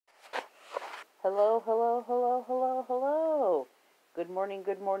Hello, hello, hello, hello, hello. Good morning,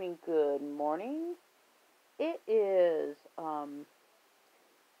 good morning, good morning. It is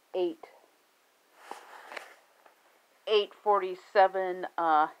 8 8:47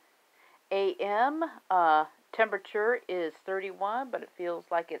 a.m. Temperature is 31, but it feels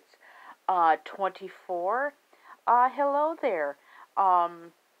like it's 24. Hello there.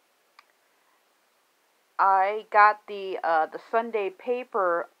 Um I got the Sunday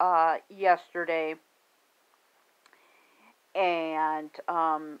paper yesterday, and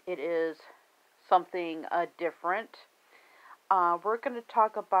it is something different. We're going to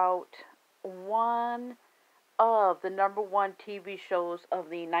talk about one of the number one TV shows of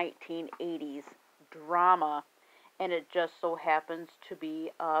the 1980s, drama, and it just so happens to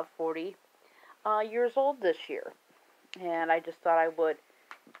be 40 years old this year. And I just thought I would,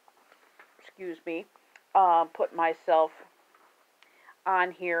 excuse me, put myself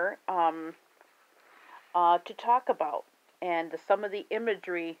on here to talk about, and some of the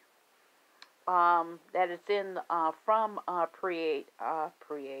imagery that is in from Parade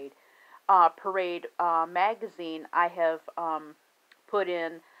magazine. I have put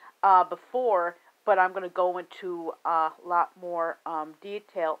in before, but I'm going to go into a lot more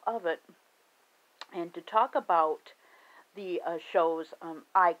detail of it, and to talk about the show's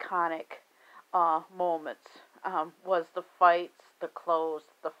iconic moments. Was the fights, the clothes,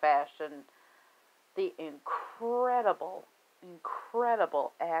 the fashion, the incredible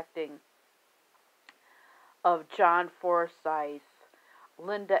acting of John Forsythe,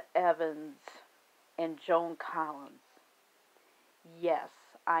 Linda Evans, and Joan Collins. Yes,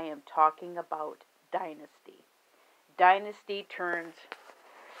 I am talking about Dynasty. Dynasty turns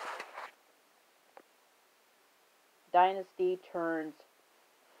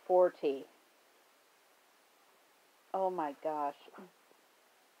 40. Oh my gosh.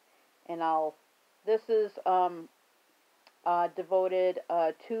 And this is devoted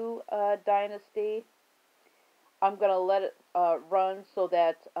to Dynasty. I'm going to let it run so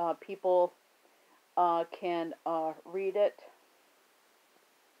that people can read it.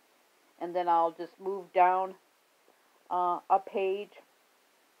 And then I'll just move down a page.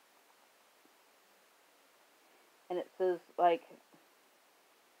 And it says, like,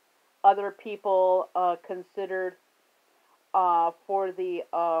 other people considered for the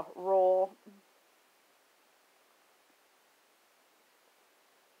role.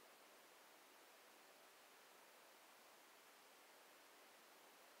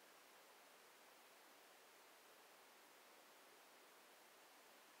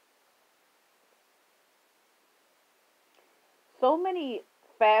 So many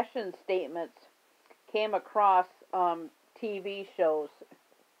fashion statements came across TV shows,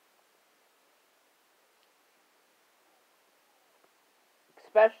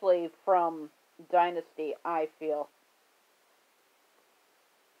 especially from Dynasty, I feel.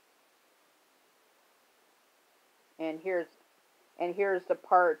 And here's the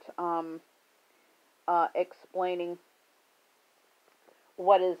part explaining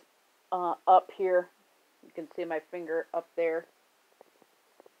what is up here. You can see my finger up there.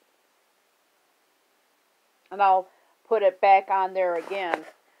 And I'll put it back on there again.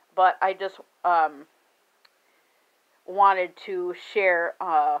 But I just wanted to share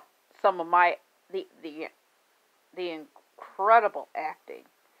some of the incredible acting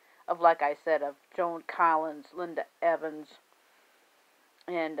of, like I said, of Joan Collins, Linda Evans,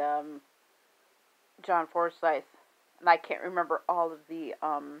 and John Forsythe. And I can't remember all of the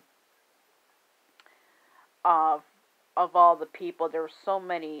of all the people. There were so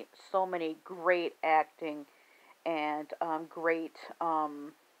many great acting, and great,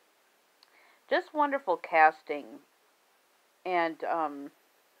 just wonderful casting, and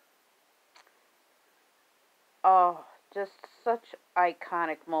oh, just such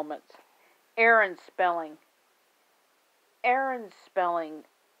iconic moments. Aaron Spelling. Aaron Spelling,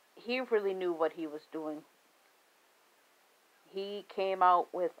 he really knew what he was doing. He came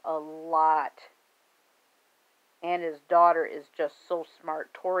out with a lot, and his daughter is just so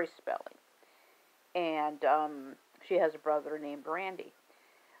smart, Tori Spelling, and she has a brother named Randy.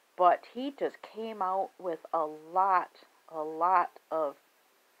 But he just came out with a lot of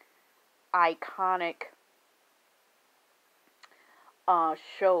iconic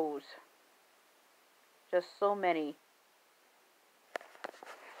shows. Just so many.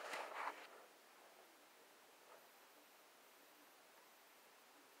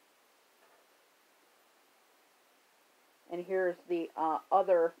 And here's the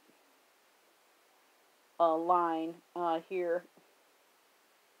other line here.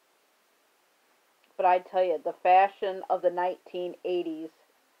 But I tell you, the fashion of the 1980s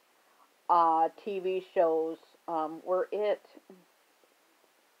TV shows were it.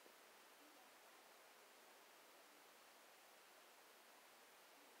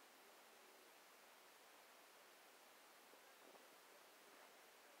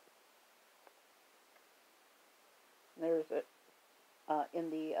 There's it in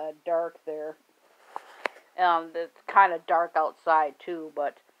the dark there. It's kind of dark outside too,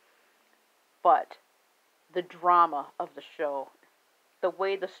 but the drama of the show, the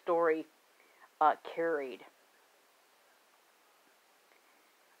way the story carried,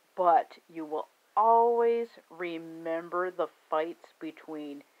 but you will always remember the fights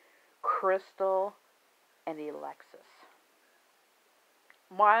between Crystal and Alexis.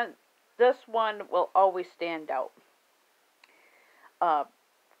 One, this one will always stand out. Uh,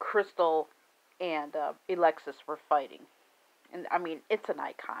 Crystal and Alexis were fighting, and I mean it's an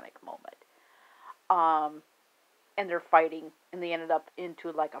iconic moment. Um, and they're fighting, and they ended up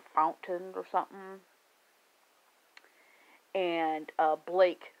into like a fountain or something. And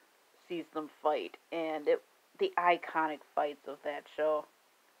Blake sees them fight, and the iconic fights of that show.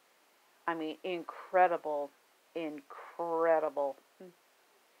 I mean, incredible, incredible,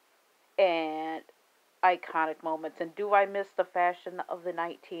 and iconic moments. And do I miss the fashion of the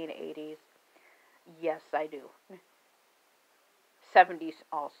 1980s? Yes, I do. 70s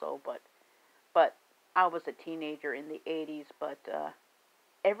also, but I was a teenager in the 80s, but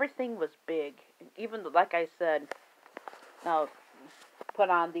everything was big. Even like I said, now put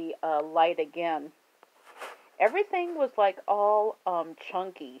on the light again. Everything was like all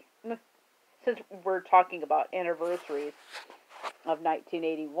chunky. Since we're talking about anniversaries of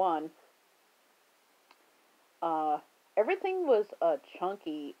 1981, everything was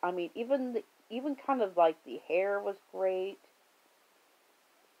chunky. I mean, even kind of like the hair was great.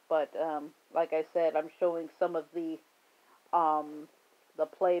 But like I said, I'm showing some of the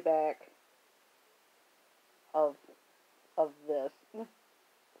playback of this.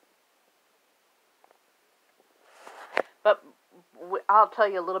 But I'll tell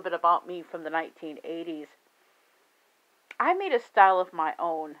you a little bit about me from the 1980s. I made a style of my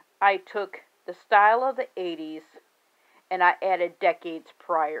own. I took the style of the 80s and I added decades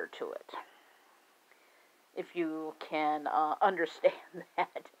prior to it. If you can understand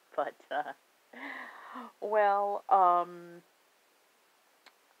that. But, well,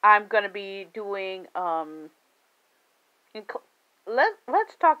 I'm going to be doing,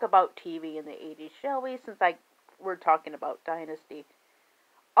 let's talk about TV in the 80s, shall we? Since we're talking about Dynasty.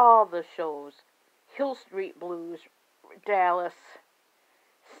 All the shows, Hill Street Blues, Dallas,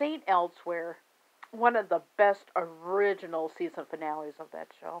 St. Elsewhere, one of the best original season finales of that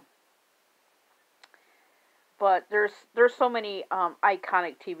show. But there's so many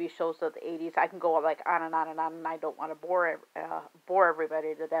iconic TV shows of the 80s. I can go like on and on and on, and I don't want to bore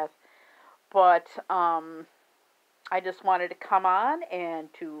everybody to death. But I just wanted to come on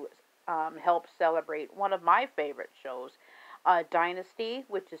and to help celebrate one of my favorite shows, Dynasty,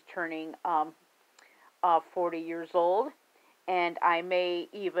 which is turning 40 years old, and I may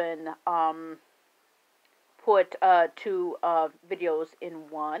even put two videos in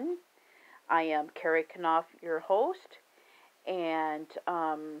one. I am Carrie Knopf, your host, and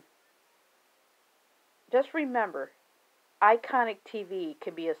just remember, iconic TV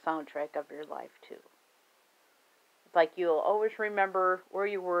can be a soundtrack of your life too. It's like you'll always remember where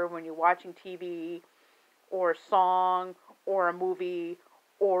you were when you're watching TV, or a song, or a movie,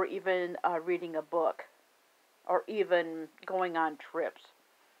 or even reading a book, or even going on trips.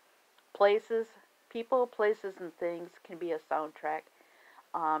 Places, people, places, and things can be a soundtrack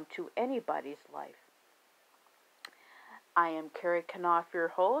to anybody's life. I am Carrie Knopf, your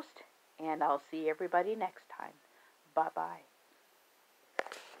host, and I'll see everybody next time. Bye-bye.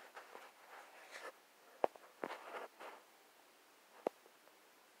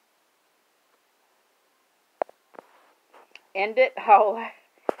 End it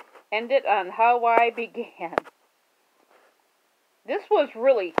on how I began. This was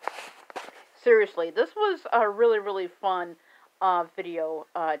really, seriously, this was a really, really fun video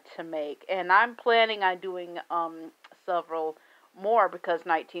to make, and I'm planning on doing several more because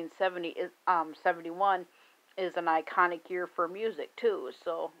 1971 is an iconic year for music too.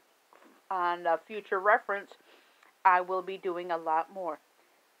 So on future reference, I will be doing a lot more.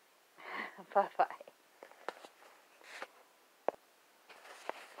 Bye bye.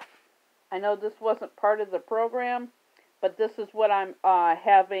 I know this wasn't part of the program, but this is what I'm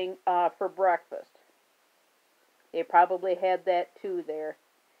having for breakfast. They probably had that too there.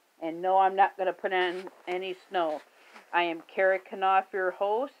 And no, I'm not going to put in any snow. I am Carrie Knopf, your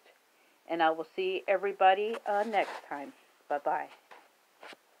host, and I will see everybody next time. Bye-bye.